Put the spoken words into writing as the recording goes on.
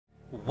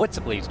What's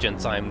up, ladies and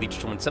gents, I'm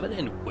Leech217,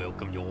 and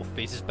welcome your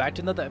faces back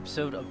to another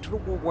episode of Total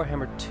War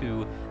Warhammer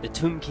 2, the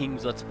Tomb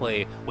Kings Let's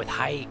Play with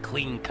High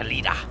Queen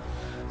Khalida.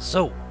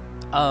 So,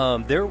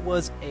 there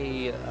was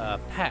a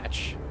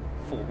patch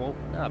for, well,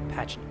 not a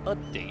patch, an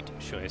update,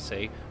 should I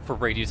say, for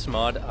Radious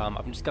mod.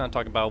 I'm just gonna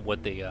talk about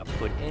what they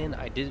put in.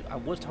 I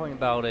was talking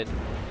about it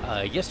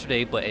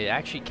yesterday, but it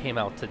actually came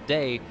out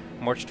today,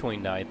 March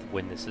 29th,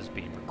 when this is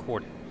being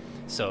recorded.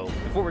 So,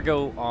 before we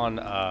go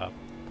on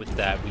with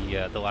that, we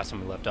the last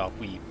time we left off,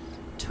 we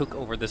took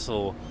over this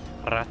little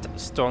Rat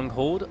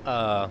stronghold,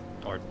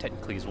 or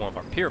technically is one of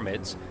our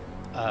pyramids,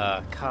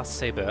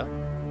 Kasebe,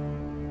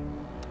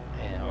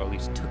 or at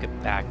least took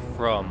it back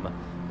from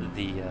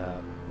the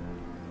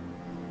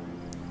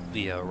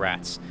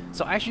rats.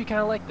 So I actually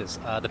kind of like this.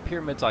 The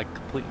pyramids are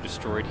completely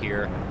destroyed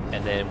here,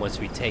 and then once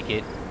we take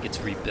it, it's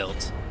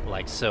rebuilt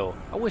like so.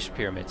 I wish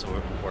pyramids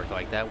would work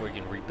like that, where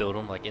you can rebuild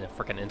them like in a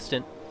freaking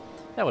instant.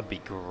 That would be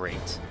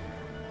great.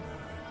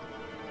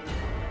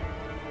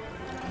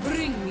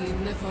 Bring me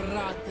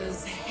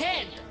Neferata's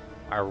head!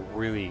 I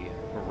really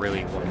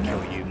want to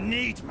kill you.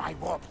 Need my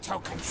warp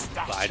token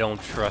stuff. But I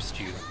don't trust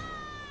you.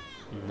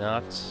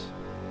 Not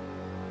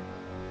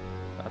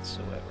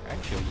whatsoever.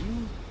 Actually,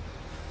 you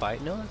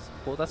fight? No,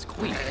 that's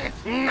Queen.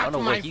 I don't know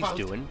what he's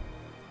doing.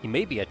 He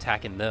may be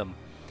attacking them.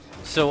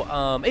 So,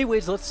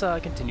 anyways, let's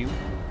continue.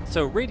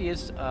 So,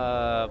 Radious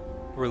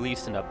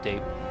released an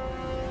update.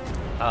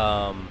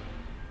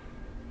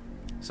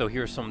 So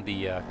here's some of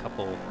the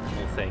couple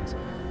things.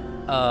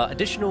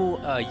 Additional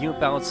unit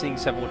balancing,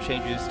 several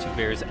changes to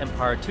various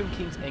Empire, Tomb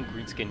Kings, and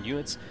Greenskin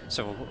units.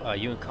 Several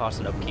unit cost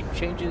and upkeep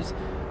changes,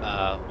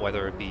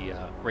 whether it be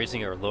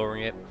raising or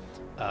lowering it,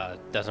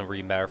 doesn't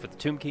really matter for the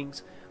Tomb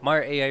Kings.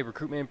 Minor AI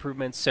recruitment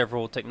improvements,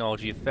 several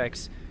technology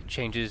effects,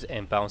 changes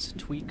and balance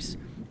tweaks,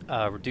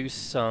 reduce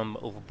some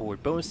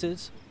overboard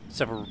bonuses,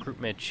 several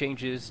recruitment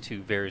changes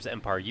to various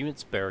Empire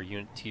units, better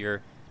unit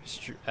tier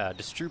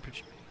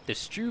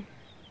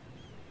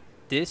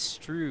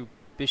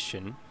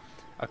distribution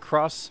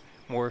across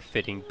more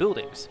fitting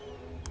buildings.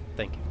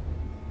 Thank you.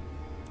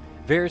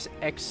 Various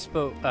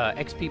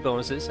XP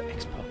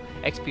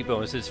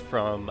bonuses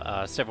from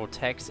several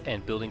techs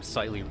and buildings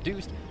slightly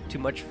reduced. Too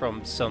much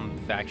from some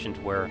factions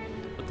where,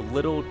 with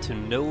little to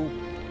no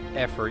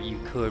effort, you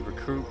could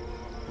recruit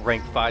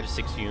rank 5 to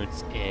 6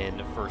 units in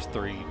the first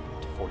 30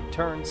 to 40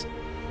 turns.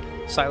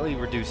 Slightly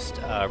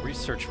reduced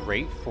research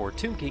rate for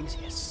Tomb Kings.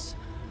 Yes.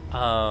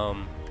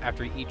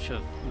 After each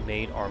of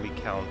main army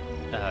count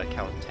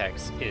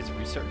techs is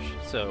researched.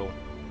 So,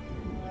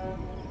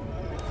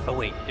 oh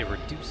wait, it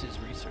reduces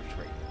research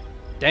rate.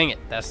 Dang it,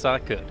 that's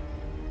not good.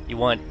 You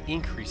want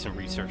increase in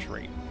research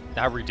rate,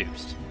 not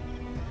reduced.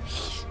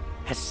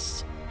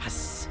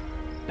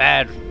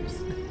 Bad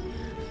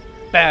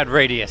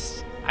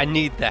Radius. I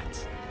need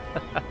that.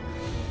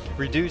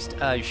 Reduced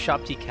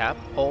shop T cap,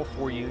 all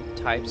 4 unit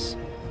types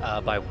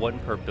by 1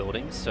 per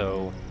building.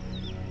 So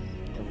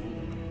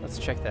let's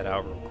check that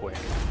out real quick.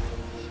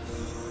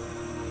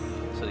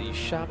 So the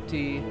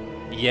Shopti,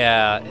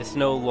 yeah, it's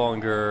no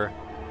longer.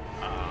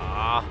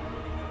 I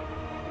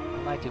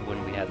liked it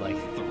when we had like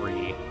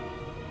 3.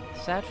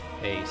 Sad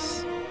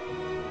face.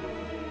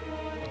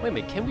 Wait a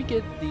minute, can we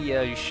get the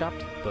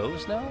Shopti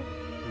bows now?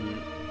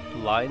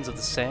 Lines of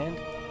the sand.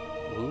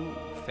 Ooh,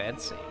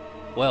 fancy.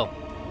 Well,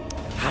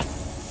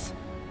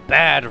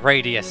 bad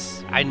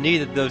Radius. I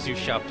needed those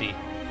Shopti.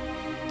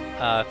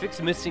 Fix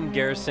the missing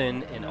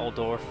garrison in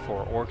Aldorf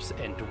for orcs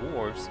and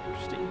dwarves.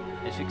 Interesting.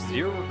 And fix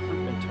 0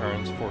 recruitment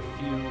turns for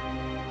few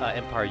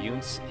Empire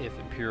units if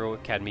Imperial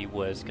Academy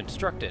was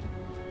constructed.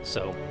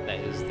 So that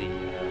is the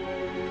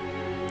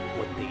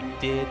what they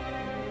did.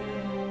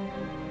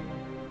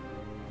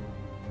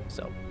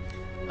 So,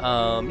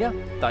 yeah,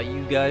 thought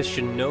you guys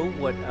should know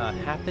what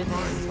happened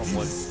and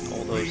what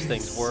all those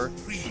things were.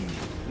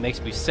 It makes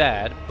me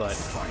sad, but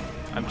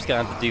I'm just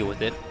gonna have to deal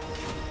with it.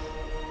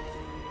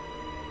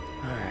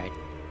 Alright,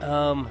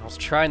 I was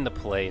trying to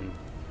play and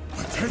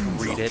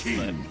read it,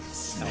 but that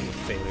was a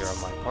failure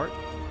on my part.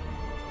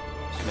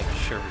 Just making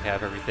sure we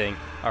have everything.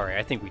 Alright,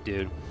 I think we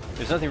do.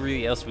 There's nothing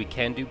really else we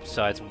can do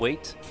besides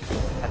wait.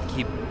 Have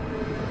to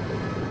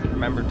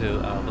remember to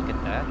look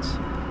at that.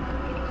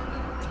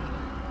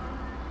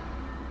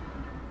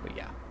 But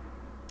yeah,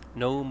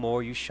 no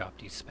more you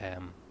Shopti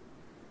spam.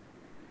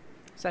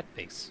 Sad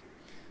face.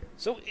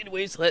 So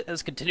anyways, let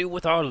us continue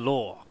with our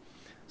lore.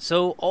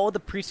 So, all the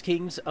priest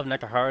kings of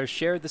Nakahara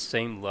shared the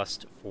same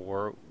lust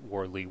for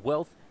worldly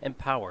wealth and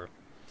power,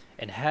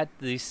 and had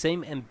the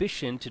same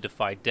ambition to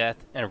defy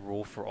death and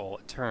rule for all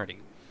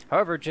eternity.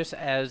 However, just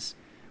as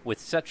with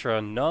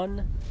Cetra,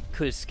 none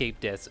could escape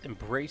death's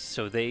embrace,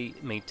 so they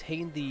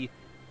maintained the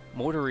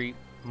mortuary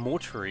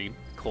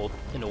cult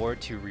in order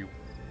to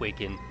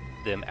reawaken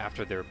them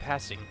after their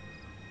passing.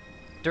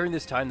 During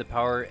this time, the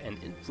power and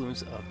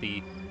influence of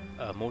the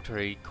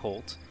mortuary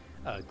cult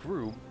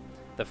grew.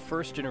 The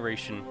first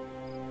generation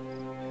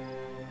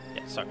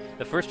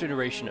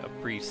of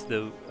priests,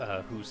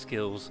 whose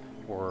skills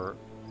were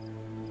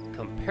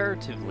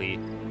comparatively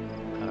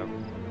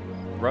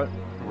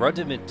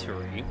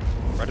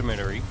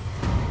rudimentary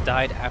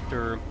died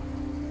after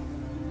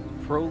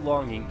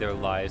prolonging their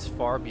lives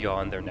far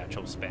beyond their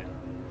natural span.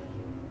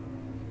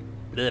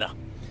 Blah.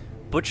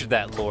 Butcher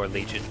that lore,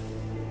 Legion.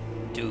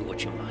 Do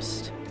what you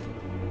must.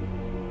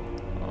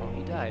 Oh,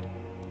 he died.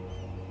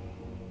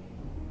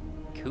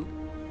 Cool.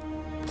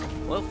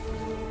 Well.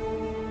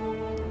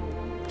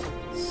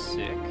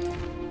 Sick.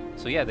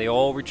 So yeah, they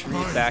all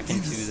retreat back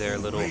into their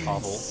little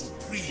hovel.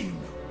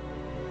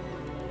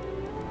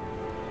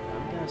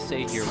 I'm gonna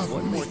stay here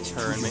one more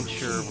turn, make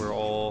sure we're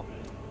all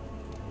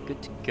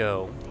good to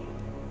go.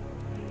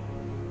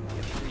 We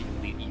have 3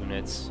 elite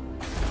units.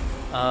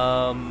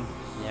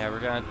 Yeah, we're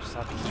gonna just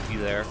have to keep you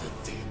there.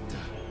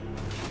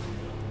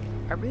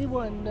 I really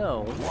want to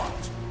know.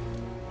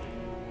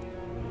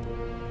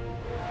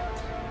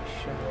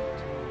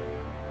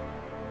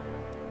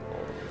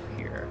 Over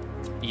here.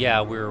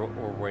 Yeah, we're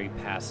way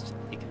past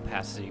the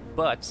capacity,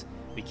 but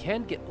we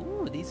can get.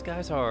 Ooh, these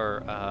guys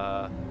are.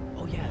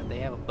 Oh yeah, they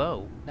have a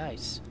bow.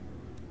 Nice.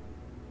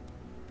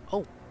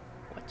 Oh,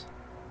 what?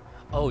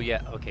 Oh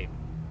yeah, okay.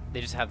 They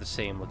just have the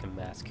same looking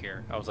mask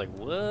here. I was like,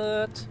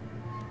 what?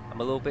 I'm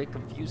a little bit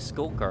confused.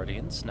 Skull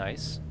Guardians,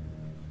 nice.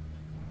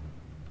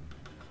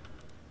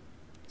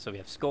 So we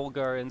have Skull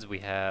Guardians, we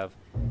have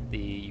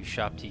the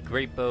Ushapti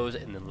Great Bows,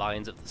 and the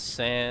Lions of the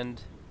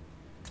Sand.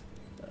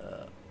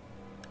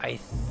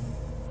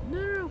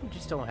 No, we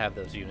just don't have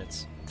those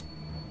units.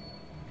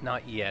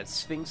 Not yet.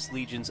 Sphinx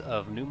Legions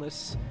of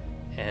Numus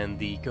and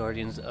the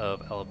Guardians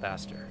of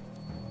Alabaster.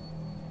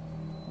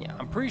 Yeah,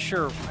 I'm pretty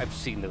sure I've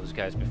seen those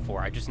guys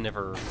before. I just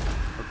never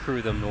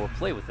recruited them nor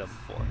play with them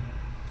before.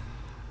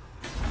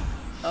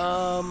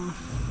 I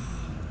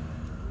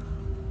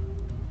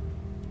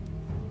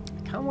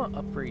kind of want to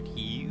upgrade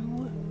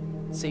you.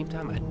 At the same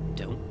time, I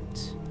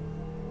don't.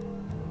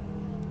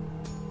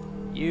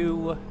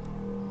 You.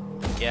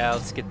 Yeah,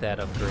 let's get that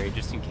upgrade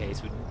just in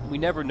case. We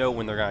never know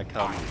when they're going to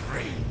come,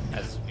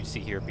 as you see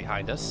here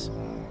behind us.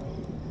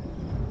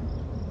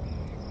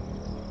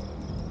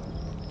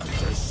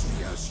 Address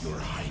me as your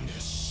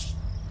highness.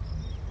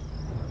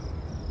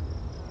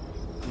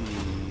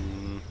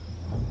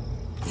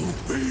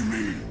 Obey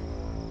me.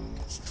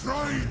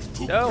 Strive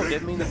to No,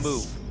 didn't mean to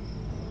move.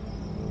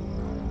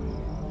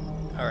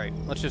 Alright,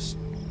 let's just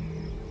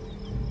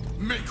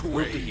Make move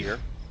way. to here.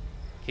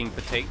 King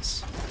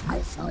Potatoes. No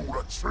fool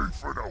at safe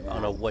for the I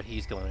don't know what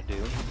he's going to do.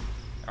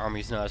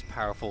 Army's not as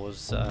powerful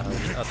as the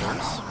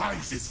others.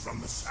 rises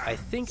from the sands. I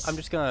think I'm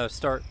just going to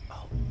start...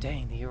 Oh,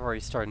 dang, they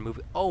already started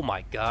moving. Oh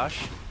my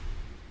gosh.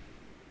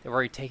 They've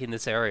already taken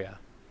this area.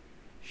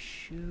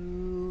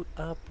 Shoot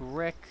up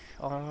wreck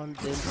on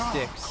them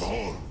sticks.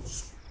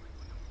 Calls.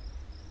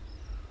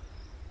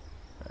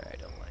 I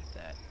don't like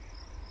that.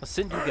 I'll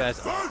send you guys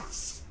up.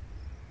 Advance.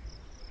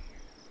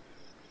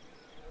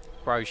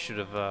 Probably should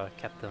have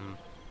kept them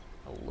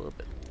a little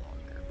bit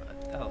longer, but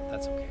oh,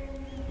 that's okay.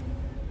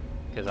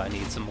 Because I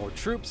need some more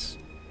troops,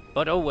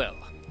 but oh well.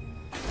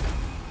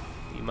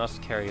 You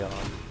must carry on,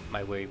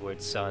 my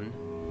wayward son.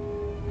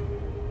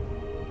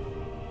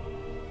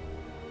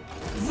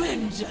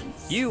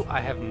 Vengeance! You, I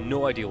have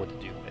no idea what to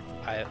do with.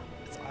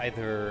 It's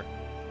either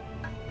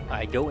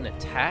I go and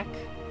attack.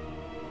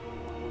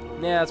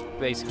 Nah, that's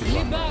basically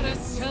what I'm doing.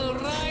 Liberus shall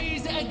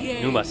rise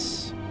again!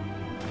 Numus.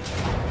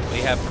 What do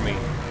you have for me?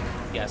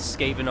 Yeah,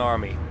 Skaven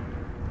army.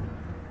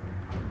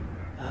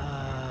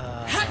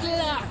 At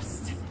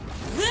last!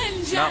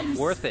 Vengeance! Not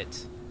worth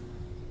it.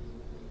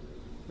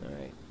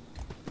 Alright,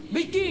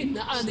 Begin,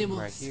 animals!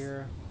 right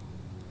here.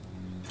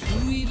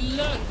 We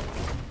learn.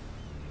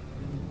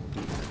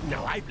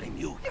 No, I blame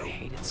you. I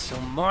hate it so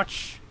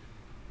much.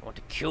 I want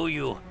to kill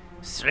you,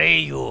 slay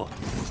you,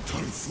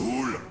 Brutal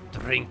fool.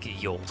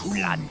 drink your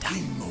blood.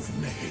 King of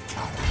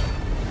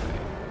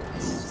Nehekara.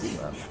 Moving.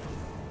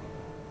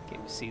 Okay,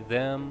 we see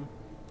them.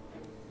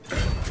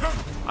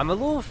 I'm a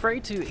little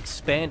afraid to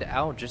expand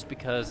out just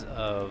because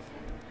of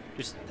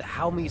just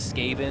how many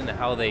Skaven,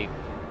 how they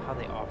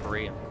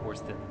operate, and of course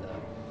then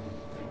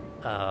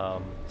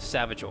the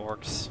savage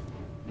orcs,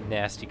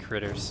 nasty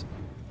critters.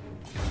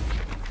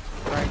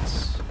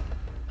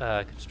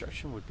 Right,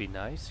 construction would be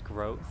nice.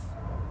 Growth.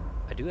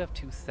 I do have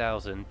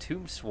 2,000.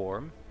 Tomb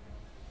Swarm.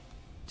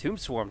 Tomb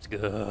Swarm's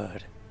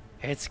good.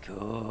 It's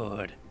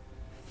good.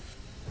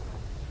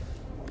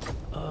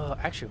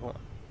 Actually, hold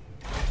on.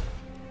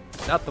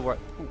 Not the word.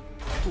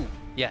 Ooh,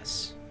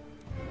 yes.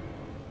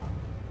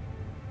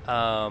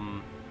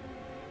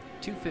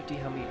 250.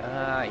 How many?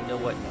 You know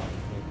what? No,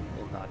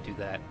 we'll not do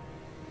that.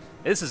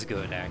 This is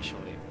good,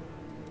 actually.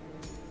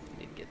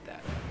 Need to get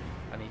that.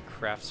 I need to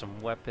craft some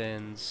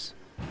weapons.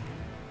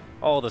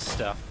 All the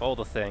stuff, all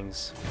the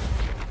things.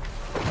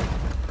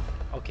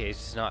 Okay, it's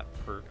just not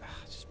per.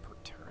 Just per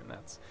turn.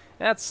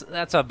 That's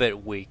a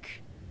bit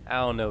weak. I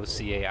don't know,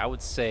 CA. I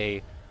would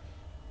say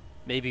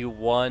maybe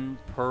 1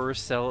 per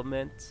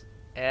settlement.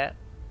 No.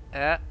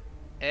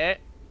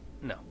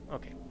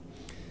 Okay.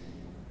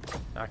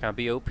 Not gonna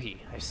be OP.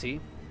 I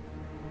see.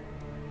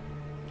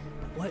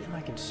 But what am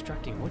I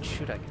constructing? What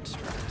should I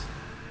construct?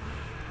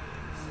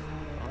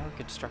 I'm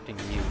constructing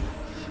you.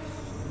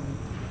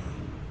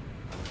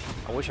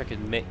 I wish I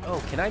could make...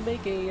 Oh, can I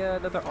make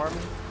another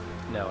army?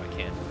 No, I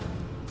can't.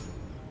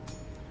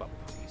 Well,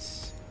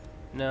 please.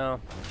 No,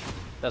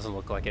 doesn't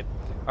look like it.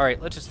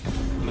 Alright, let's just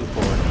move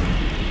forward.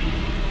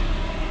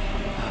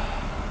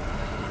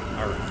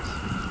 Alright.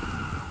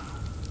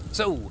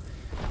 So,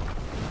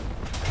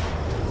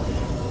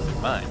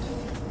 mind.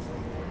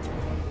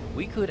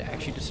 We could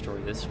actually destroy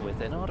this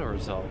with an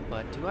auto-resolve,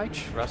 but do I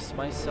trust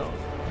myself?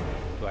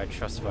 Do I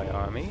trust my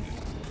army?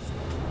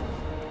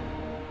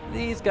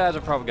 These guys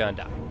are probably gonna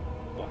die.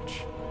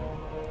 Watch.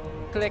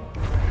 Click.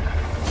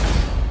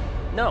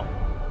 No.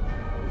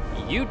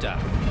 You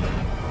die.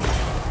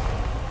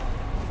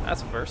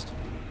 That's a first.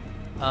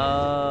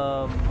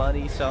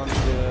 Money sounds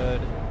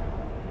good.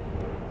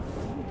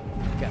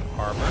 Got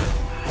armor.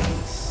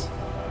 Nice.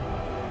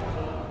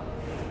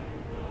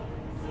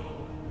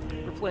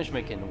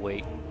 Replenishment can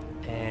wait.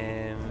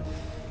 And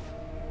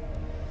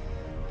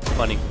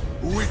money.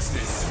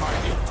 Witness my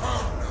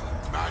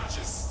eternal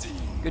majesty.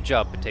 Good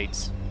job,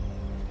 Potatoes.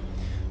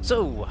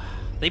 So,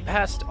 they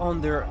passed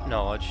on their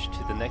knowledge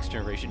to the next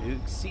generation who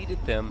exceeded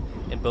them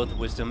in both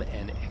wisdom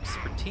and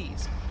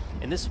expertise.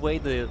 In this way,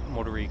 the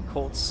Mortary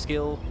cult's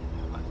skill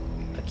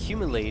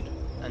accumulated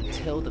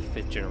until the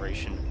 5th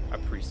generation. A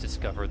priest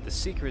discovered the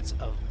secrets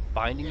of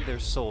binding their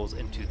souls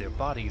into their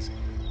bodies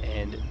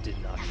and did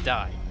not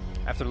die.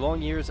 After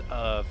long years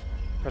of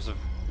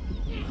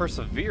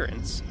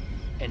perseverance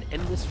and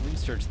endless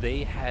research,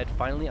 they had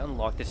finally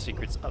unlocked the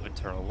secrets of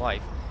eternal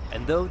life.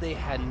 And though they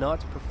had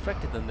not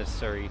perfected the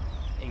necessary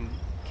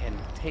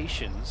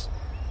incantations,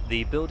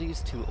 the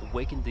abilities to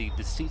awaken the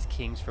deceased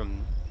kings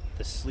from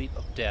the sleep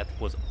of death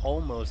was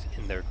almost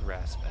in their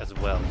grasp as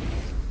well.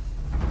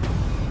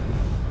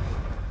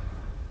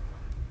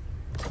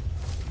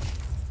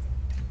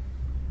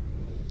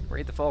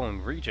 Raid the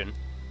following region.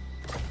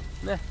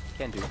 Nah,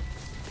 can do.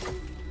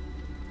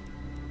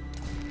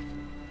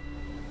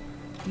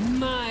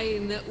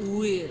 Mine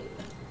will.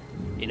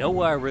 You know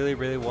what I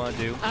really want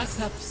to do?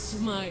 Asap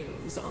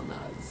smiles on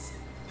us.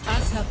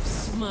 Asap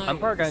smiles. I'm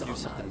probably gonna do on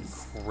something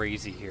us.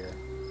 crazy here.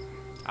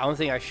 I don't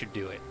think I should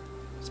do it.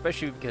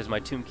 Especially because my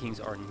Tomb Kings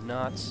are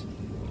not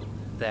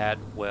that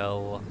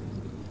well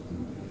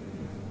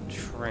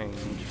trained.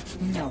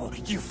 No,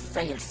 you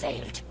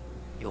failed.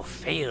 You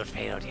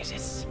failed,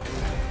 yes.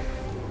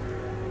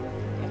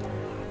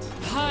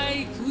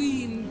 High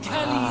Queen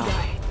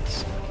Khalida.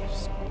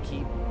 Just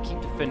keep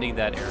defending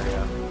that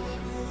area.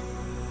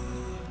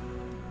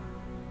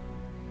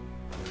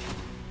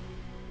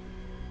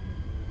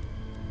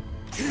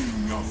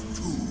 King of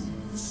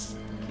Tombs.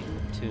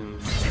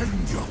 Tombs.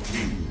 Send your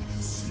king,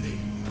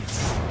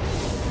 slaves.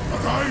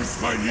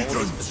 Arise, my Hold this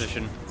legions.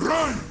 position.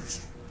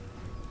 Rise.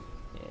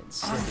 And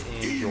send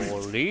in your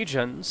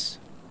legions.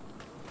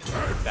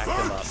 Back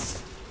them up.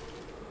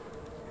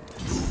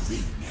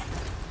 Moving.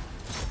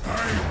 I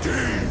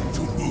deign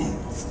to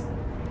move.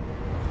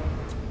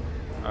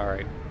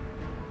 Alright.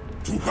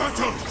 To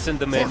battle. Send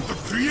them in. For the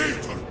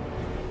Creator.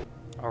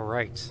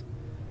 Alright.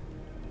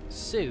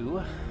 So,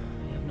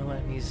 we have no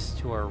enemies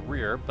to our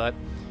rear, but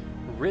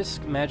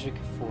risk magic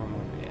form.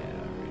 Yeah,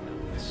 right now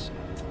this.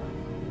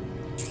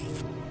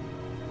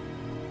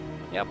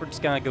 Yep, we're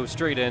just gonna go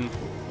straight in.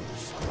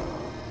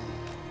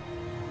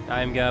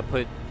 I'm gonna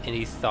put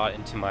any thought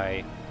into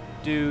my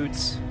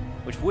dudes,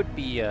 which would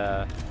be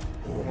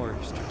more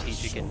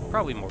strategic and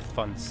probably more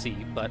fun to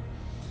see, but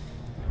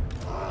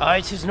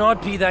I should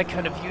not be that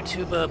kind of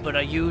YouTuber, but a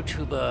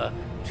YouTuber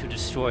to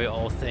destroy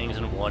all things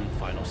in one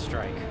final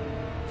strike.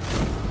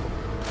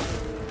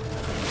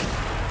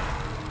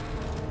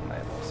 I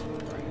have also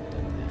already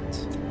done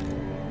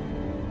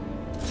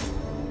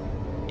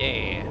that.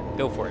 Yeah,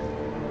 go for it.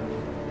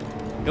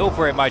 Go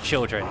for it, my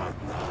children.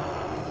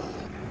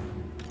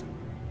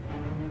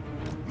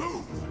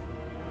 Move.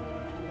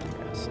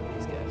 Gotta set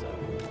these guys up.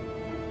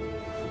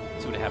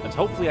 See what happens.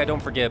 Hopefully I don't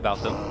forget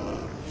about them.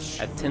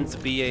 That tends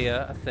to be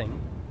a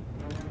thing.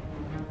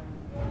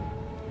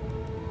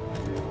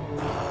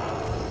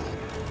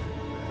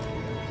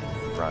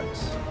 Front.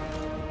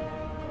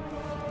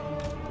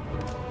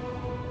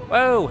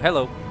 Whoa,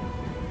 hello.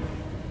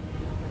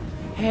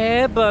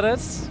 Hey,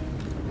 butters.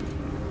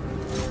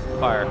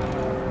 Fire.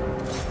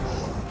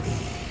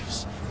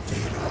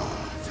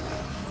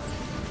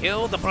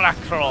 Kill the Black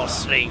Claw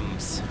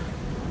slings.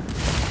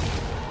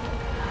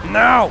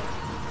 Now!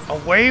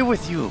 Away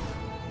with you!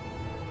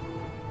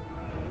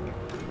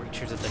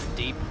 Creatures of the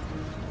deep.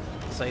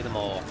 Slay them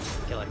all.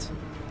 Kill it.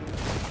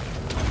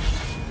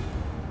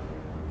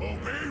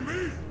 Obey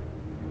me.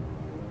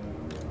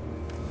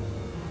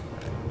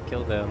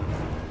 Kill them.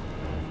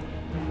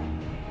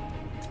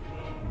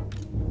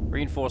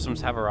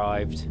 Reinforcements have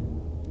arrived.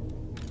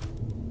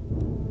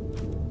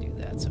 Do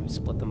that, so we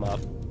split them up.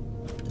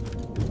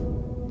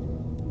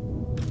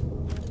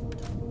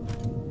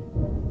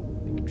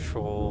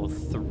 Control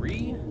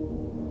 3.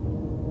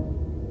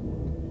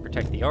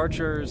 Protect the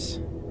archers.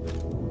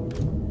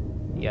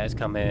 You guys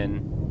come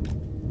in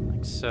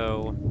like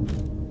so.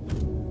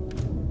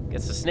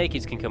 Guess the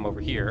snakies can come over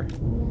here.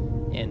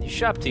 And the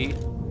Shopti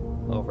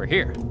over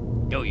here.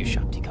 Go, you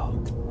Shopti, go.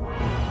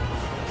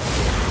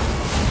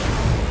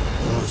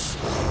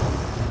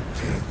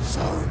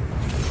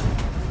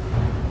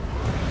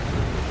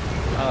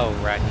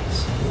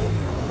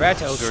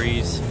 Rat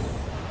ogres.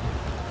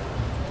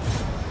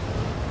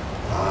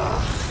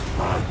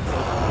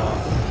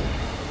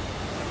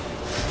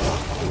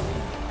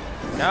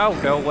 No,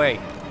 go away.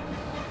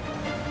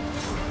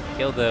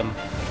 Kill them.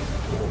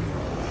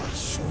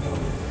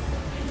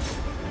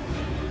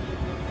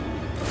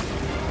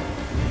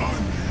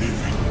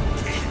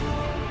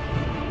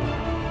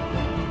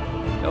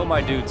 Go,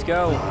 my dudes,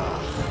 go.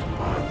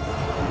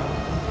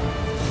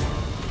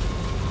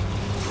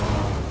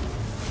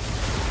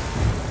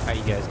 How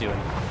you guys doing?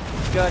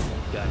 Good.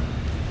 Good.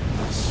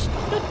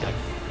 Good, good.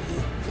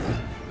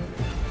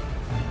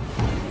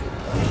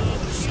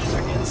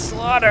 They're getting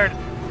slaughtered.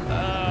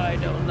 I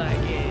don't like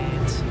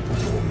it.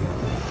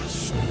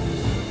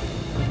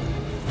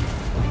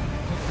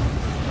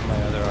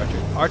 My other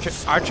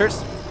archers.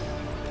 Archers?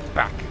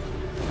 Back.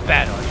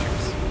 Bad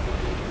archers.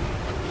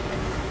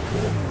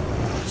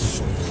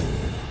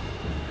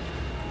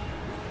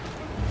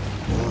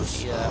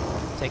 Yeah,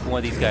 take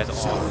one of these guys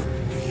off.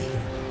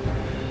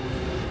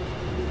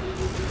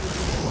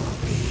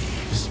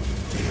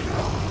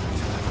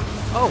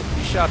 Oh,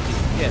 you shot me.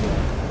 Yeah.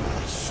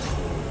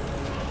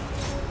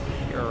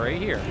 You're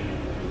right here.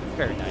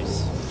 Very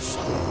nice.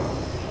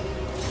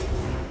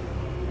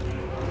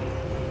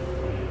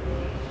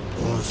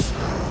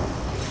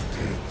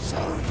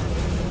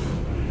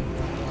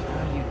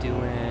 How you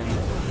doing?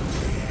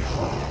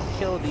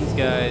 Kill these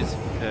guys if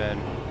you could.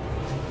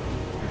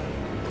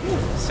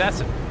 Ooh,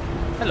 assassin.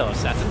 Hello,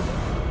 assassin.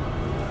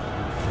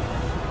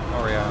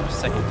 Our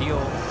second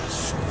deal.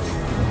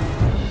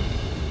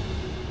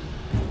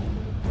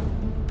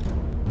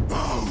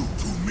 Bow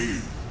to me.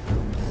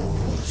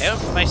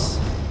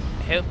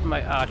 Help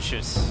my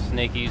archers,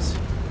 snakies.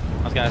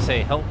 I was gonna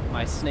say help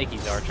my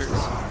snakies, archers. I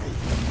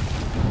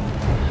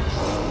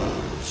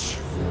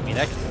mean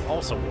that could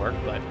also work,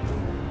 but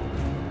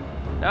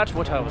not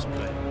what I was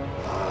playing.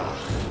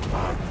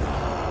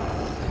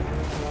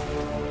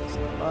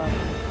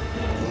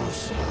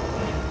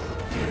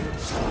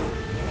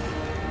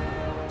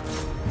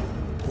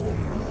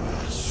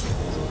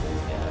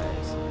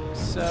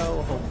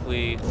 So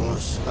hopefully none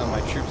of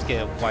my troops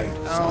get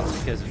wiped out,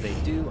 because if they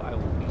do, I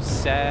will be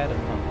sad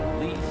upon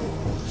relief.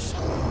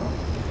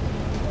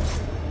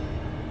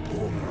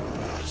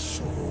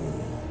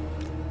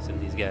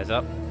 Send these guys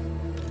up.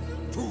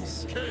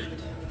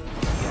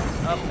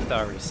 Up. I thought I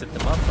already set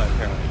them up, but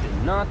apparently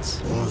did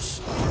not.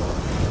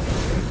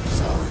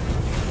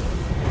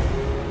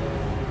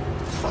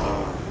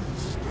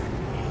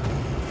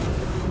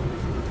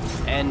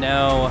 And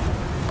now,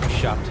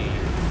 shop team.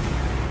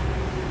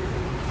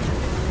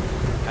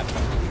 Have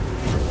fun.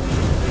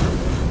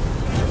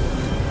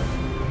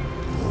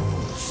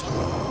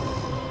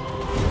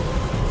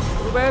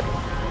 Too bad.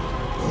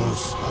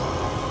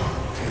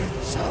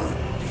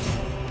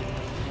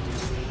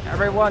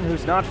 Everyone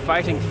who's not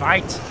fighting,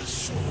 fight!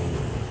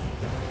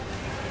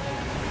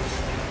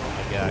 Oh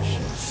my gosh.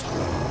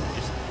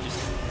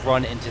 Just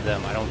run into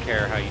them. I don't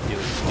care how you do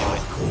it, just do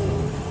it.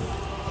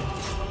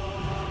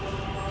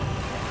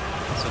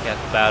 So we got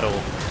the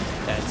battle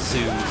that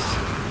ensues.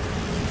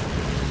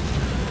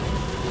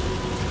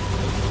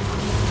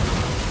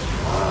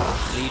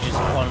 Legions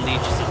upon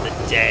legions of the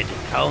dead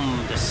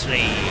come to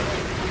slay.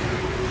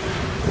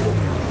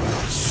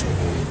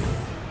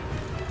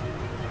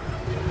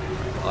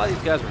 A lot of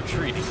these guys were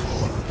retreating.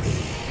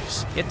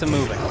 Get to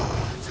moving.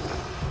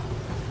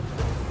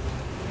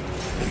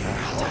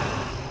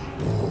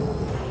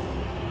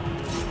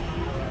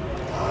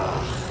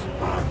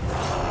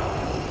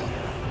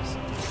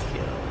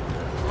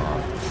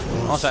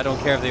 Also, I don't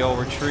care if they all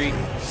retreat.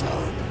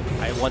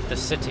 I want the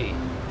city.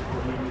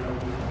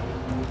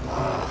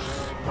 Oh,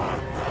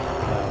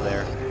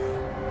 there.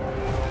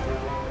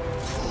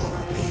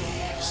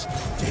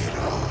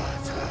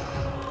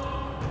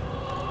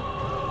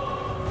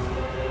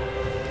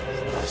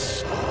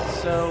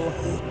 So,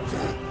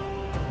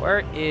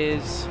 where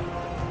is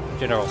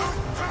General?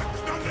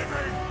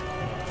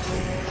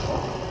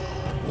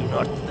 Do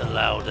not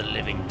allow the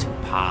living to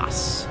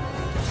pass.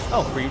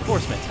 Oh,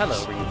 reinforcements.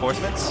 Hello,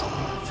 reinforcements.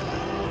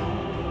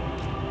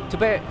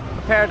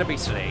 Prepare to be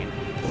slain.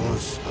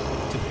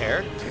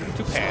 Prepare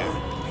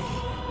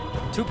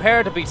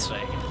to be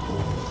slain.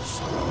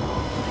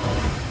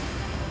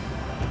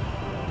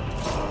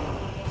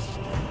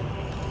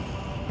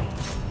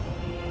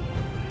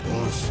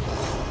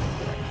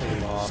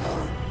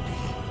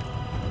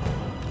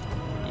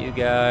 You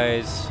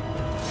guys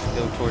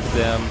go towards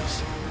them.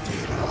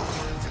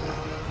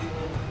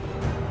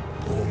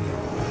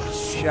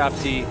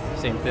 Shopti,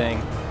 same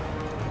thing.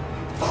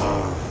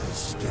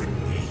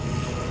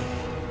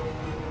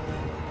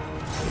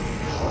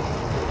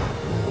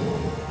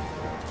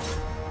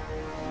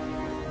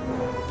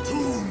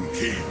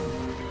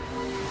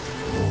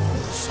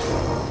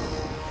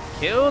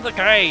 Kill the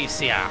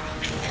Gracia!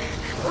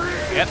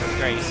 Get the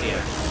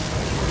Gracia.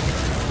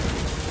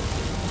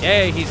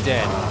 Yay, he's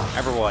dead.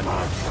 Everyone.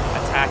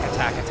 Attack,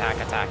 attack, attack,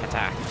 attack,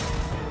 attack.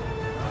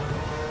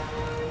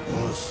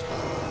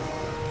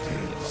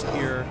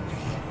 Here.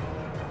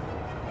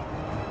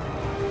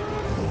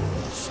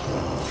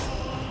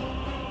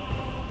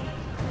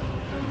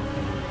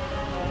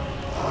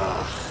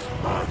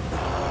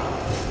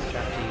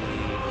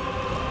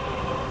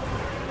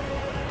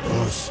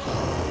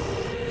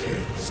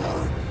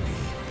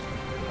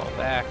 Fall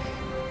back.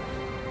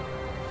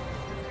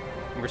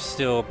 We're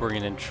still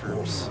bringing in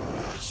troops.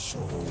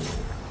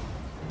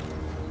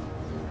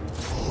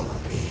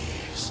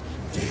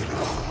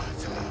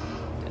 Death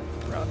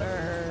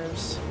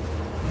Runners.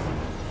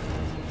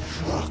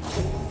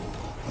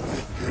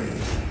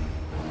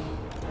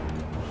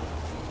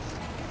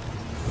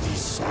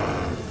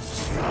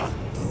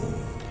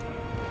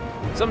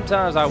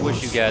 Sometimes I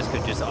wish you guys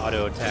could just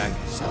auto attack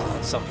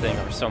something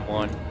or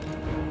someone.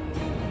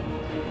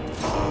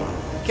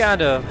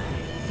 Kind of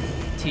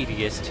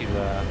tedious to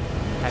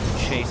have to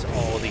chase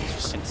all these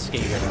freaking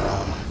skaters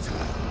around.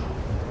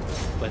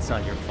 But it's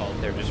not your fault,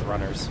 they're just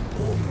runners.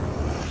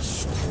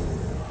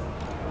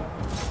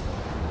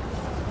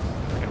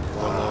 Freaking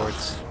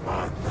warlords.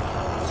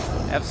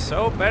 Have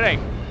so many!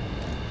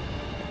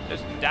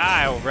 Just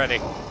die already.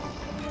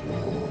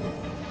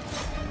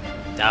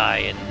 Die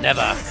and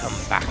never come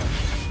back.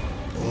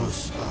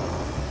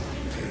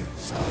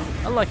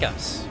 Unlike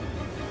us.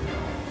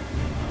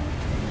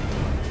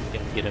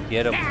 Get him,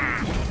 get him.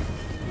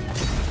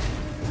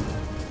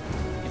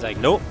 He's like,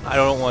 nope, I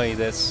don't want any of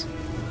this.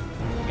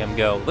 Look at him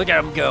go. Look at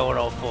him go on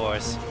all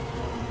fours.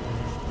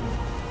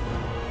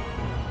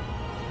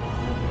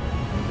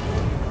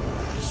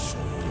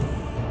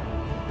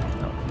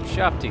 Oh,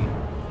 Shopti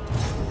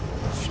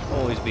should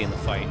always be in the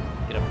fight.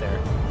 Get up there.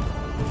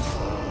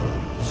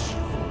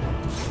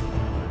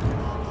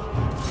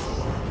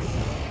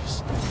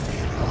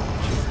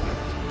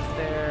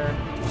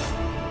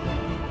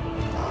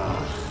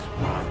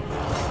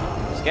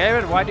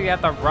 Scared? Why do you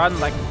have to run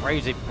like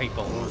crazy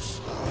people? Gosh,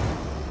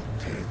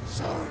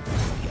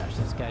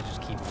 these guys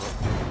just keep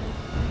working.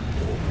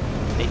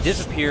 They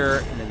disappear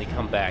and then they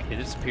come back. They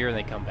disappear and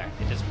they come back.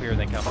 They disappear and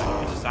they come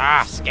back. It's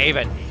just,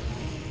 Skaven!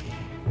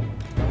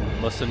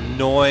 Most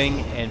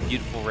annoying and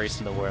beautiful race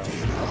in the world.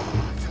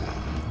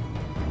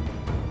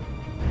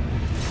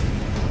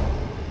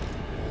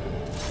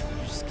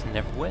 You just can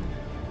never win.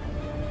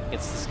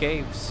 It's the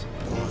Skaves.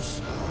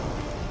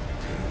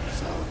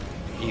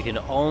 You can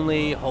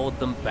only hold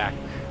them back.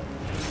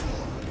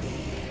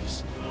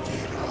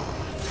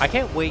 I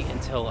can't wait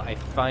until I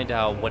find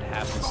out what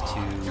happens to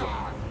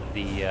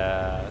the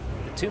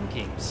Tomb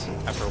Kings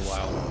after a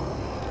while.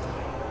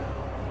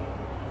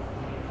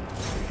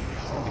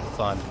 It's gonna be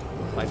fun.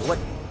 Like,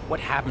 what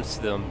happens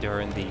to them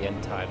during the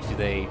end times? Do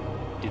they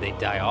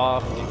die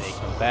off? Do they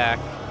come back?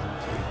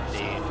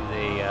 Do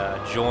they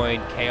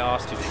join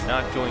Chaos? Do they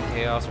not join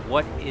Chaos?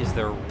 What is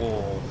their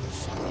role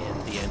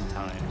in the end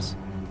times?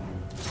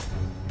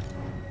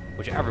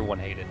 Which everyone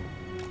hated.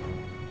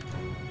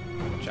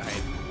 Which I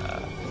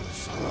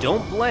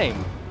don't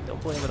blame.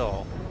 Don't blame at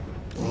all.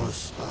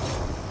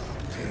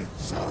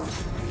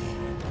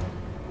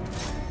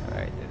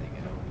 Alright, there they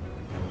go.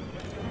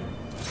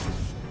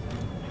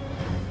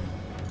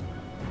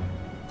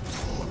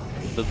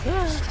 Look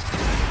at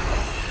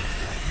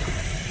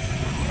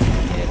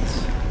it.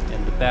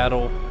 End the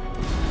battle.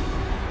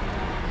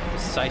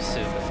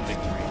 Decisive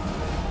victory.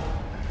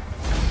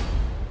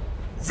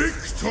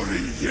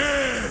 Victory,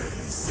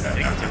 yes!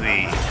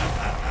 Victory.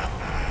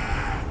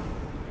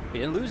 We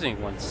didn't lose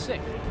anyone.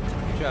 Sick.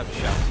 Good job,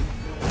 Shopti.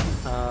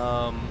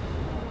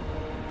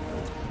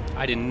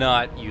 I did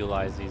not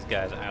utilize these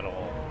guys at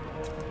all.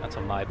 That's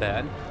on my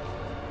bad.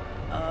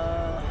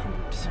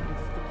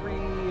 173.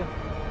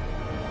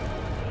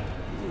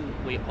 Ooh,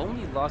 we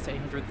only lost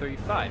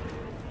 835.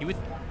 You would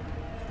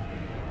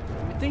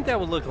think that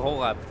would look a whole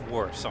lot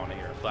worse on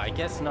here, but I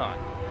guess not.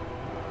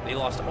 They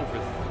lost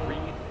over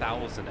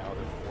 3,000 out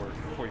of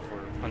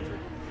 4,400.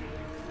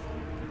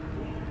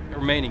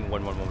 Remaining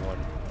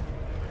 1111.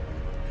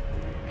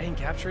 I didn't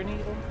capture any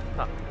of them?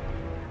 Huh.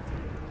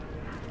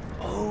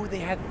 Oh, they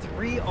had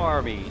 3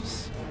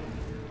 armies.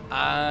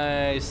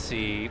 I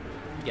see.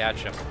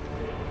 Gotcha.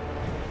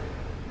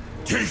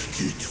 Take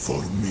it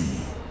for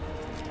me.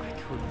 I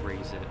could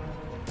raise it.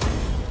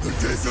 The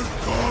desert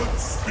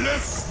gods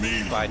bless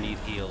me. If I need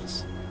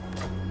heals.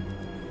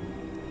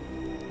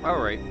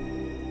 Alright.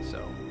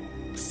 So.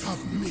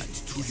 Submit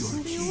to your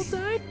They all king.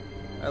 died?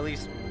 At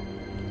least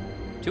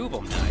 2 of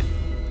them died.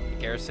 The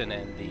garrison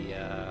and the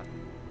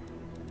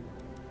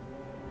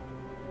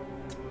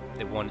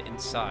one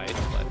inside,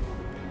 but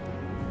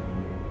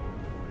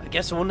I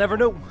guess we'll never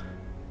know.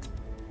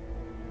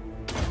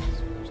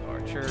 So those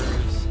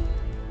archers.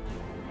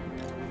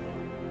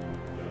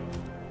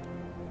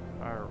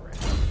 Alright.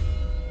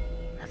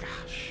 Oh,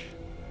 gosh.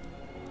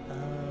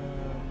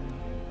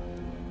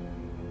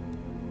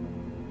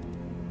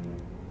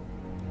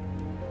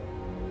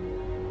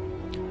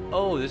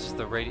 Oh, this is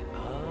the Radious.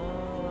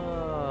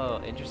 Oh,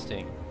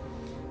 interesting.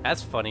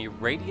 That's funny.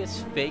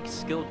 Radious fake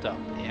skill dump.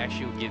 They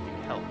actually will give you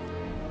health.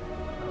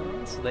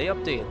 So they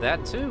updated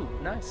that too.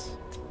 Nice.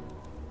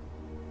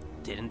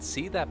 Didn't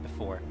see that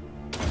before.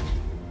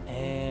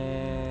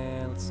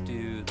 And let's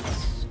do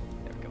this.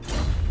 There we go.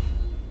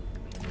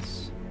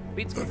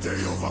 Beats. The day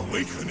of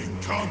awakening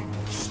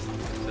comes. So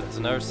that's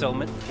another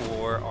settlement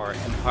for our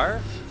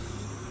empire.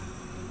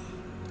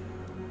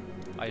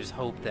 I just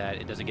hope that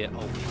it doesn't get.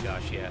 Oh my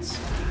gosh, yes.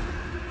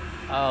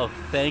 Oh,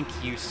 thank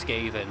you,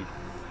 Skaven.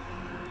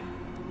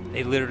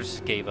 They literally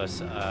just gave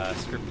us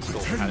script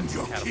skull Defend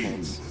your catapults.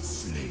 king,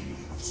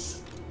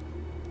 slaves.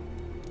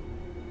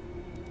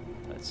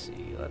 Let's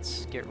see.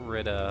 Let's get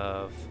rid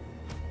of.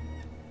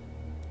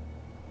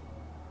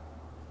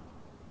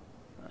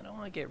 I don't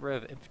want to get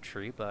rid of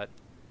infantry, but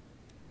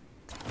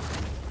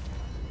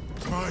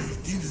My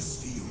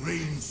dynasty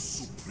reigns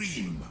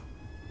supreme.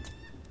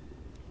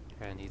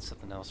 I need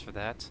something else for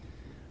that.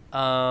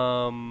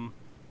 I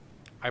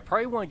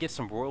probably want to get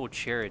some Royal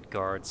Chariot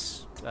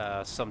Guards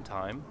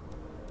sometime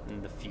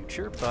in the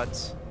future,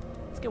 but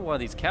let's get one of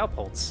these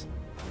catapults.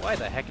 Why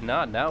the heck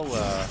not? Now you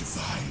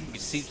can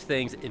siege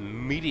things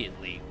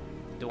immediately.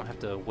 Don't have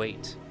to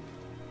wait.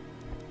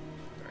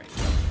 Alright.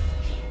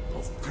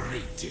 Of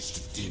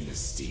greatest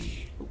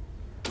dynasty.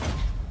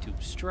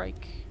 Tube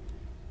strike.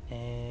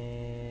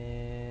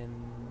 And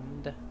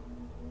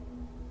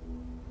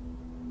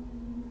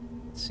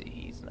let's see,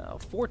 he's now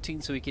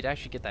 14, so we could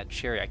actually get that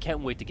chariot. I can't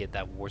wait to get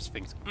that War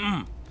Sphinx.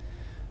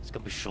 It's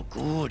gonna be so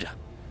good.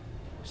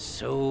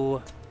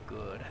 So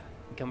good.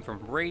 Come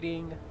from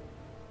raiding.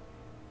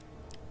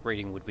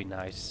 Raiding would be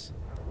nice.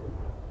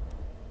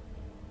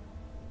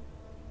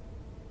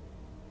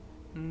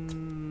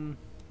 Let's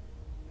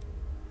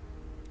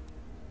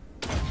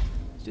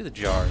do the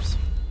jars.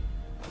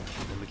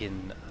 Then we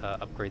can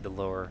upgrade the other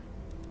lower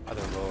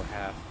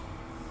half.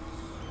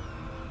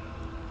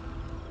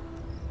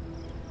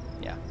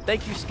 Yeah.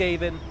 Thank you,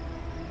 Skaven.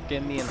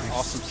 Giving me an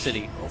awesome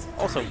city.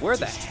 Also, where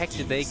the heck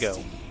did they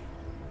go?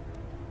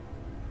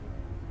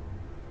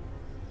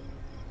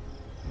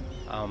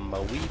 I'm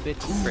a wee bit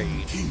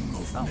afraid.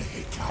 Oh,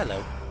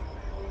 hello.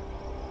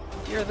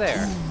 You're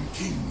there.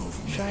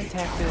 Should I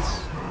attack this?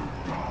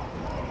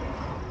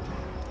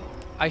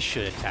 I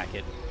should attack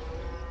it.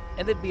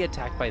 And then be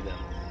attacked by them.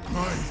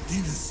 My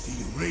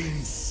dynasty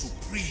reigns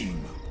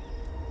supreme.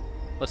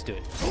 Let's do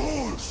it.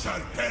 All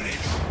shall perish.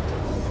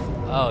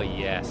 Oh,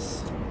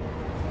 yes.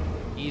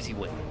 Easy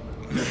win.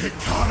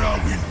 Mehekara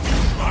will be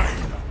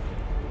mine.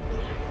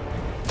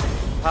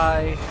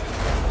 Hi.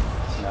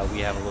 So now we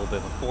have a little bit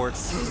of a fort.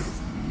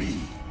 Serve me.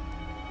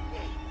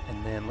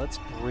 And then let's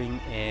bring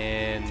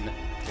in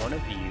one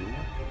of you.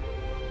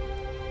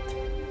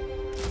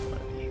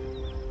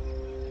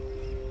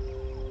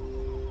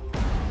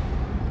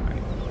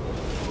 Alright.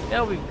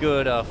 Now we've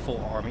got a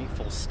full army,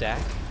 full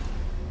stack.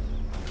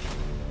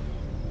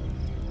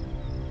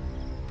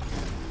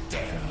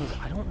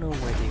 I don't know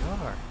where they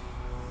are.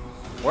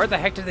 Where the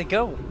heck did they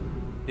go?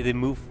 Did they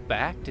move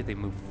back? Did they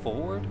move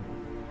forward?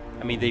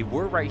 I mean, they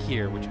were right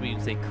here, which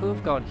means they could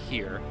have gone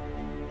here.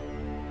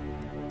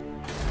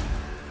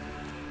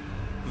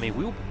 I mean,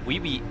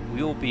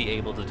 we'll be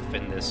able to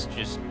defend this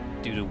just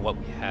due to what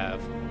we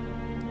have.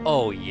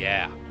 Oh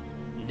yeah,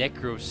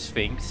 Necro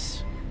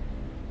Sphinx,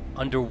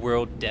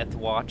 Underworld Death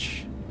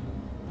Watch.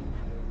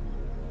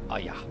 Oh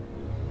yeah,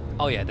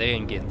 they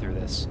ain't getting through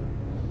this.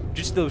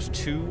 Just those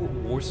two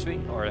War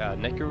Sphinx or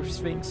Necro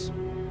Sphinx.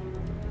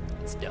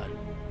 It's done.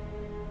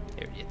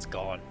 It's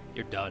gone.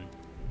 You're done.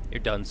 You're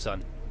done,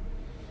 son.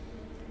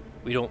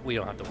 We don't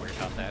have to worry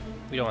about that.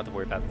 We don't have to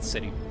worry about the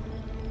city.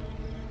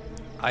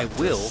 I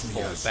will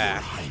fall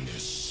back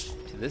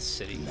to this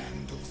city.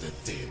 Land of the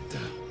dead.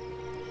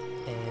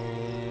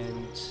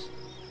 And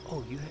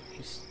oh,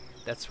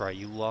 that's right.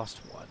 You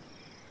lost one.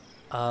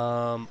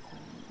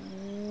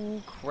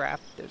 Ooh, crap.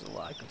 There's a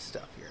lot of good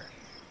stuff here.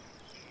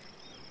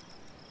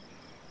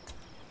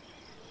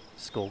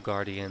 Skull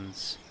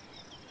Guardians.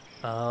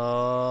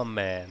 Oh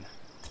man.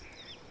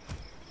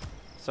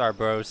 Sorry,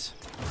 bros.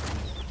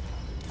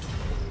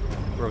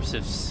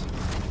 Brosifs.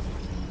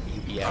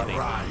 You be outing.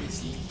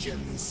 Arise,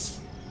 legions.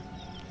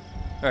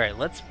 Alright,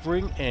 let's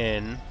bring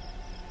in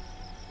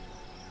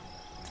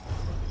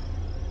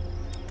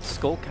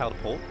Skull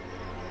Catapult.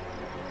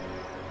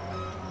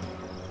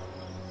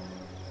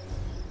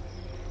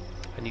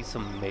 I need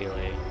some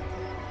melee.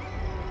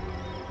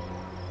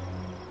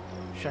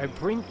 Should I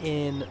bring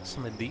in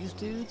some of these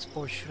dudes,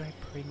 or should I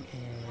bring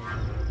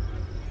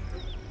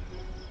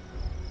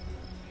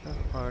in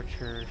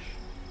archers?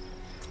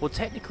 Well,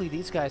 technically,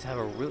 these guys have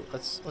a real.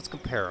 Let's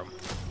compare them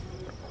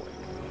real quick.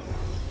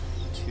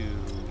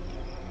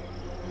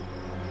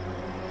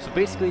 So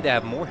basically, they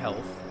have more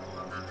health.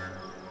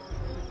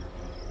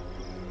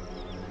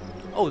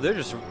 Oh, they're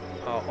just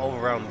all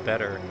around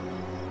better.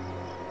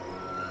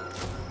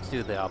 Let's do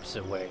it the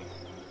opposite way.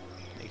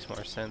 Makes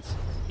more sense.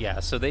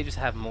 Yeah, so they just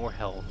have more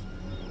health.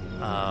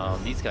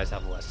 These guys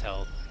have less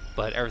health,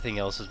 but everything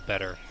else is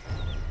better.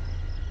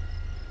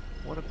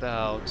 What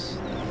about...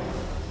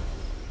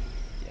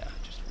 yeah,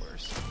 just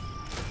worse.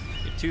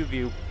 Get two of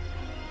you.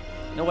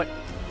 You know what?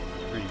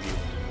 Three of you.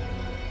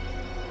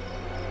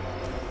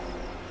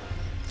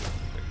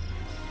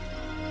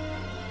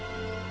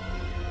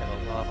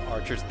 And a lot of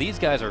archers. These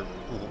guys will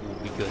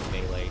be good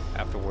melee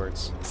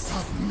afterwards.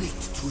 Submit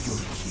to your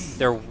king.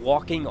 They're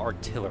walking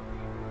artillery.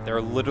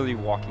 They're literally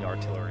walking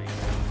artillery.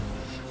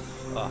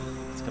 Ugh,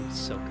 it's gonna be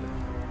so good.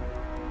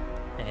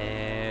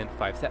 And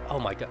 5,000. Oh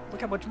my god,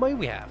 look how much money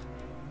we have.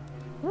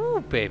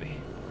 Woo, baby.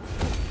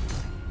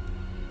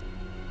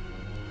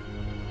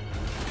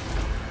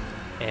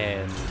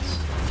 And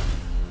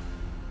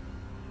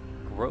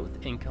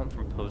growth income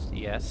from post,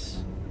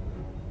 yes.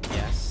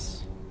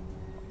 Yes.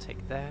 I'll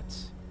take that.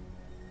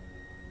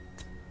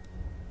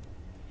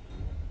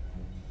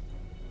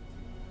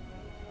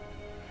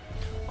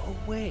 Oh,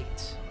 wait.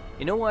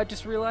 You know what I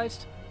just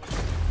realized?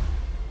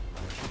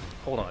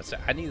 Hold on a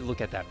sec. I need to look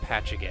at that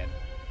patch again.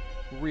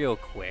 Real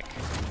quick.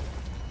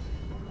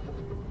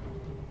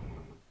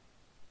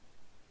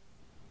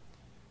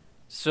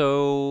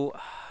 So,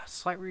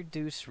 slightly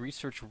reduced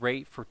research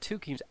rate for 2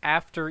 games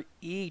after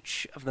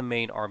each of the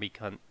main army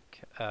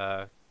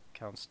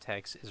counts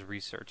text is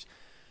researched.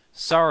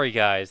 Sorry,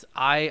 guys.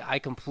 I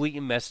completely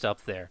messed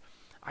up there.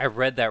 I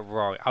read that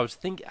wrong. I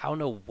don't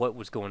know what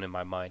was going in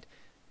my mind.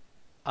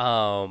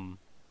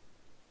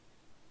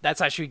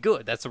 That's actually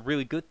good. That's a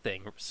really good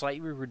thing.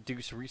 Slightly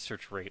reduced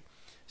research rate.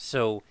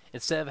 So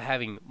instead of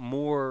having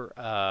more,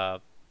 a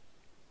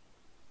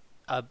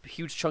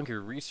huge chunk of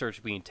your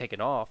research being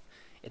taken off,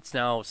 it's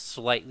now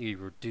slightly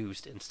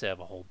reduced instead of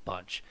a whole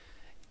bunch.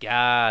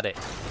 Got it.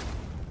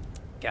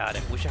 Got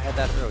it. Wish I had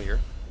that earlier.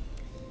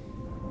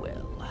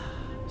 Well,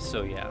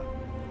 so yeah.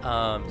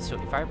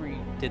 So if I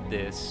redid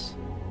this,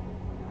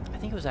 I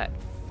think it was at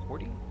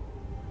 40.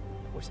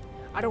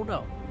 I don't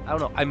know.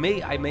 I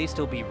may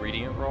still be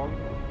reading it wrong,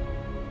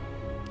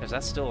 because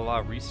that's still a lot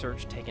of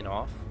research taken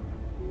off.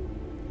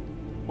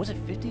 Was it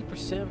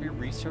 50% of your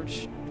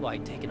research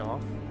like taken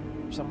off,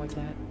 or something like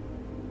that?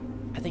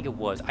 I think it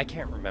was. I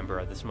can't remember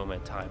at this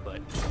moment in time,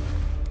 but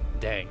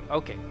dang.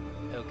 Okay.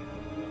 Okay.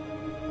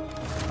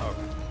 All right.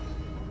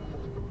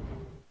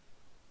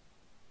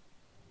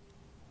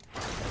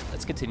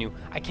 Let's continue.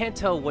 I can't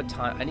tell what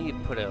time. I need to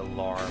put an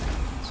alarm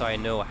so I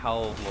know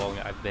how long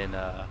I've been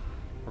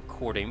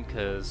recording,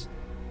 because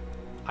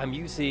I'm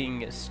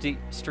using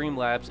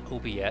Streamlabs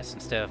OBS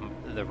instead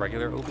of the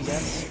regular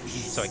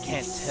OBS, so I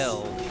can't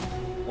tell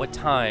what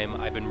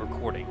time I've been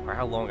recording or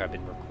how long I've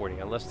been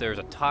recording, unless there's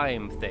a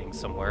time thing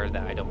somewhere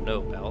that I don't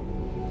know about.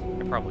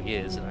 There probably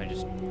is, and I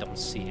just don't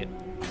see it.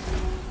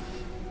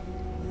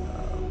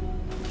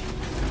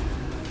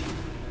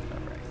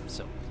 Alright,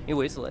 so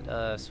anyways, let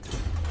us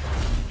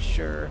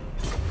sure.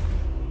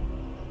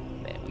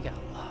 Man, we got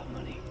a lot of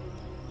money.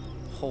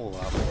 Hold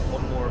up,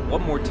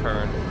 one more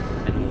turn,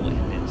 and we'll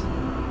end it.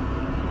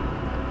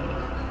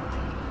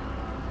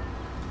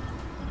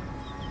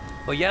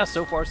 But yeah,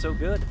 so far so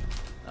good.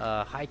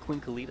 High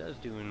Queen Khalida is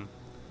doing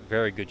a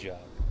very good job.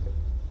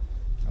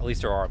 At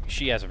least her army.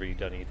 She hasn't really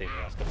done anything in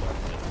the last couple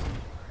episodes.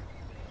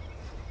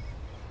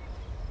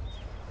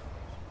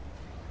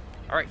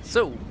 Alright,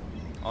 so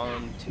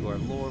on to our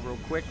lore real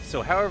quick.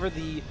 So however,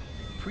 the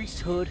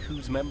priesthood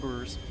whose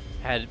members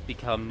had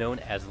become known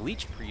as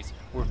Leech Priests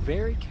were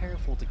very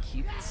careful to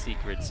keep the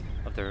secrets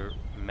of their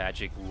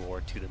magic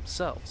lore to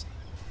themselves.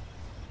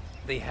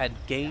 They had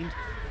gained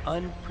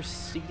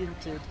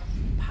unprecedented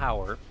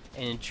power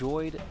and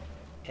enjoyed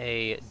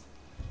a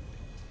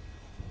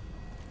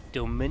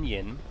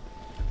dominion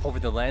over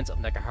the lands of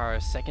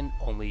Nakahara second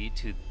only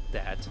to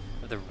that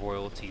of the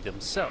royalty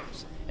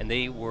themselves, and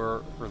they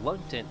were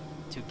reluctant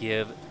to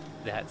give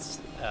that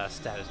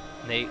status.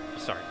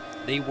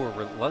 They were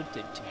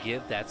reluctant to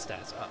give that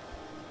status up.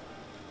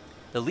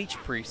 The Leech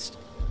Priest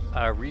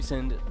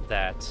reasoned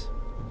that.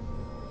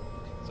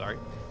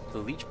 The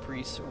Leech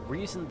Priests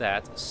reasoned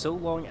that so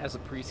long as the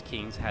Priest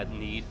Kings had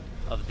need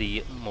of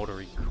the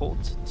Motori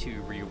cult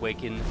to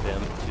reawaken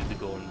them to the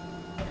Golden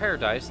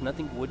Paradise,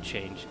 nothing would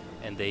change,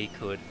 and they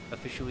could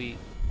officially.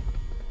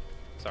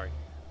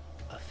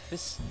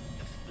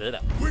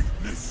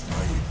 Witness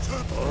my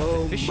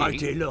Oh, officiate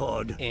mighty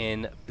lord,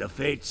 in the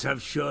fates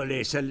have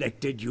surely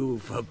selected you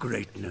for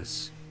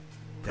greatness.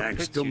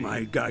 Thanks to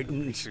my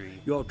guidance,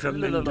 your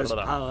tremendous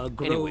power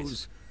grows,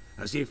 Anyways.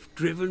 as if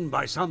driven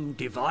by some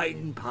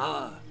divine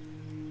power.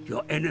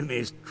 Your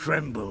enemies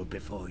tremble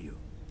before you.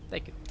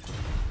 Thank you.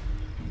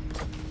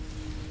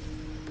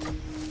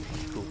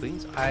 Cool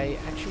beans. I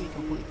actually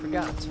completely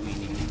forgot. We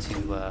need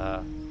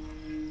to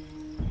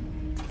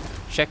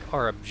check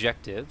our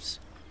objectives.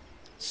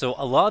 So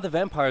a lot of the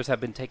vampires have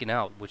been taken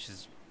out, which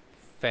is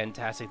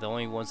fantastic. The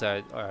only ones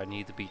that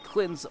need to be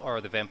cleansed are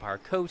the Vampire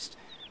Coast,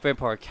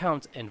 Vampire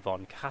Count, and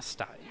Von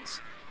Casteins.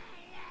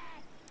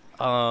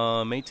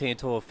 Maintain a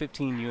total of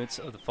 15 units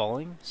of the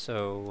following.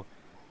 So,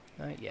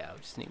 yeah, we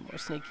just need more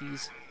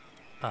snakies.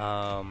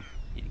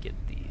 Need to get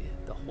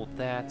the hold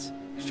that.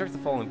 Construct the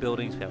following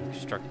buildings. We haven't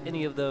constructed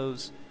any of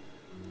those.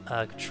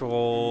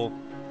 Control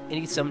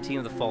any 17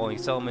 of the following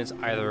settlements,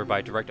 either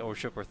by direct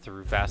ownership or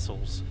through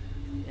vassals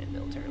and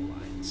military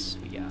alliance.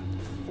 We got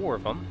 4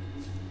 of them.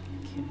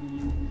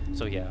 Okay.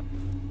 So yeah,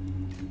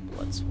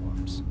 blood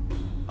swarms.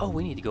 Oh,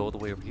 we need to go all the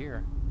way over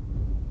here.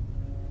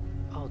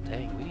 Oh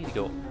dang, we need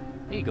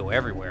to go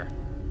everywhere.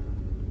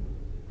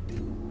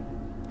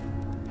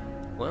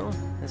 Well,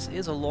 this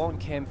is a long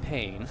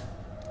campaign.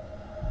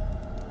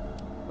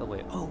 Oh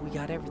wait, oh, we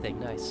got everything,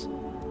 nice.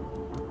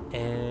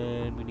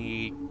 And we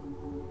need...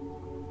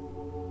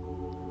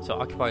 So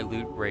occupy,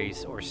 loot,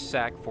 raise, or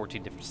sack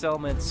 14 different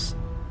settlements.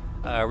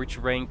 Reach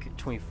rank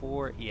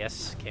 24,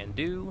 yes, can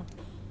do.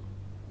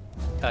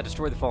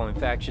 Destroy the following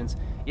factions.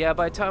 Yeah,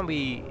 by the time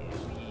we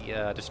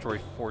destroy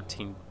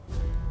 14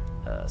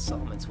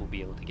 settlements, we'll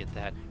be able to get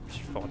that.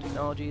 Fallen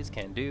technologies,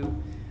 can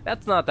do.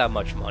 That's not that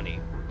much money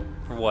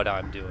for what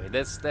I'm doing.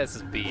 This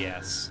is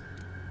BS.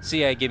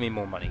 CIA, give me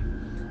more money.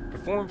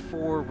 Perform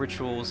 4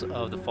 rituals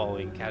of the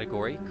following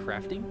category.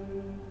 Crafting.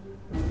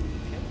 Okay.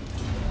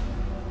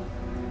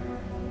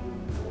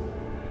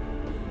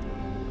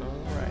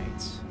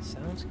 Alright,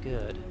 sounds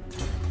good.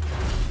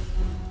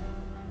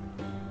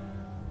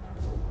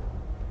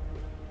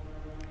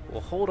 We'll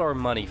hold our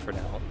money for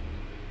now.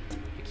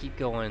 We keep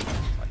going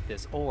like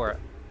this, or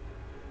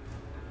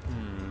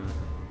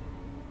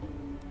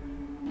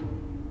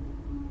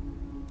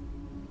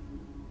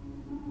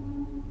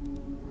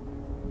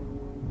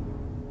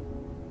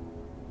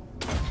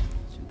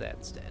let's do that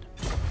instead.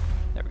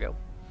 There we go.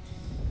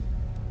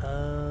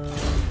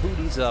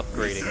 Booty's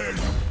upgrading.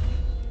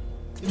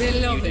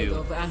 Beloved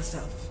of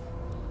Asaph.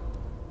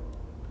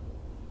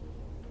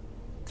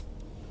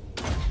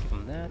 Give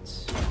him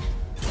that.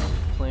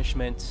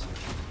 Replenishment.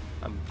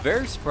 I'm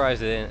very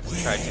surprised they didn't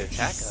try to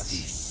attack us.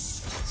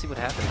 Let's see what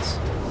happens.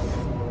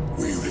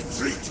 We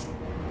retreat.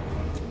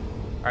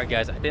 Alright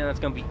guys, I think that's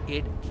going to be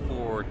it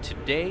for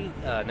today.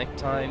 Next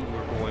time,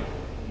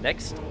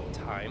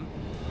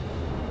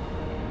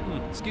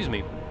 excuse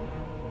me,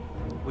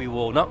 we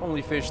will not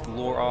only finish the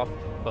lore off,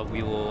 but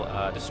we will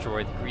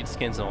destroy the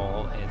greenskins and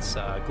all its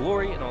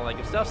glory and all that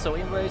good stuff. So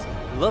anyways,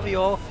 love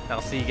you all, and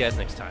I'll see you guys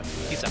next time.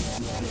 Peace out.